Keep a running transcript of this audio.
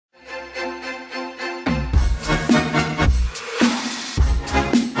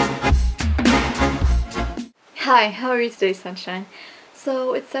Hi, how are you today, sunshine?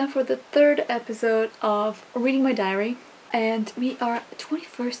 So it's time for the third episode of reading my diary, and we are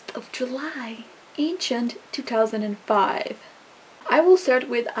 21st of July, ancient 2005. I will start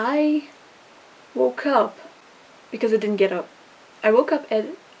with I woke up because I didn't get up. I woke up at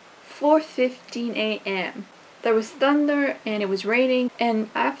 4:15 a.m. There was thunder and it was raining, and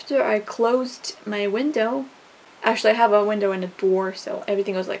after I closed my window, actually I have a window and a door, so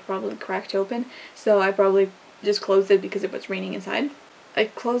everything was like probably cracked open, so I probably just closed it because it was raining inside. I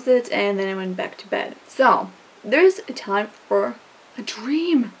closed it and then I went back to bed. So there's a time for a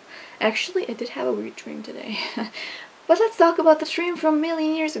dream. Actually, I did have a weird dream today. But let's talk about the dream from a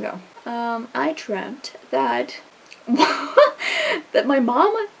million years ago. I dreamt that that my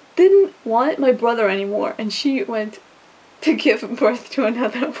mom didn't want my brother anymore and she went to give birth to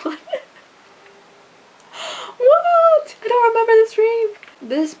another one. What? I don't remember this dream.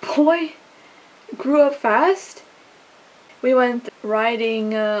 This boy grew up fast. We went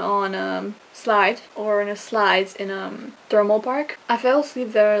riding on a slide, or in a slides in a thermal park. I fell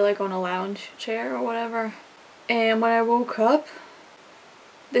asleep there like on a lounge chair or whatever. And when I woke up,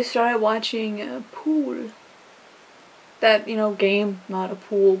 they started watching Pool. That, you know, game, not a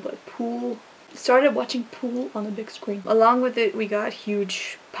pool, but Pool. Started watching Pool on the big screen. Along with it, we got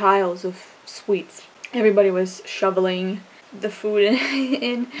huge piles of sweets. Everybody was shoveling the food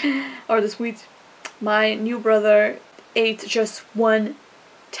in or the sweets. My new brother ate just one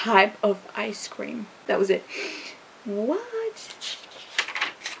type of ice cream. That was it. What?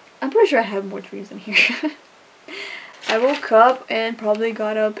 I'm pretty sure I have more dreams in here. I woke up and probably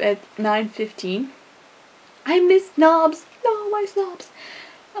got up at 9:15. I missed Knobs. No, my Snobs.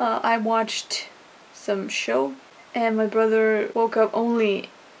 I watched some show and my brother woke up only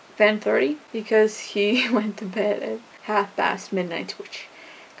 10:30 because he went to bed at midnight, which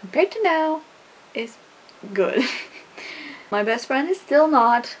compared to now is good. My best friend is still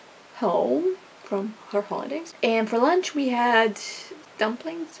not home from her holidays, and for lunch we had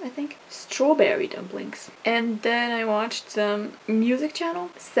dumplings, I think, strawberry dumplings. And then I watched some music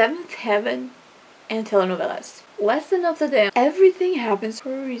channel, Seventh Heaven and telenovelas. Lesson of the day: everything happens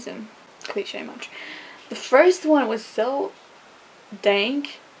for a reason. Cliche much. The first one was so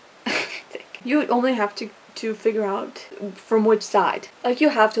dank. You only have to figure out from which side. Like, you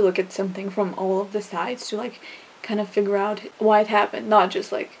have to look at something from all of the sides to like kind of figure out why it happened. Not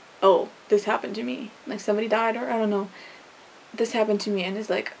just like, oh, this happened to me. Like somebody died, or I don't know. This happened to me, and it's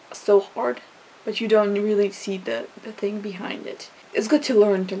like so hard. But you don't really see the thing behind it. It's good to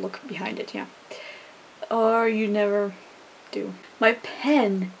learn to look behind it, yeah. Or you never do. My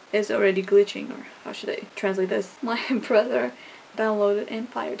pen is already glitching, or how should I translate this? My brother downloaded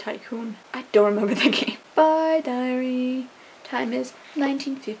Empire Tycoon. I don't remember the game. Bye, diary. Time is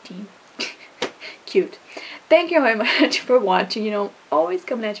 19:15. Cute. Thank you very much for watching. You know, always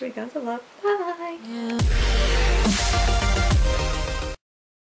coming at you with guns of love. Bye. Yeah.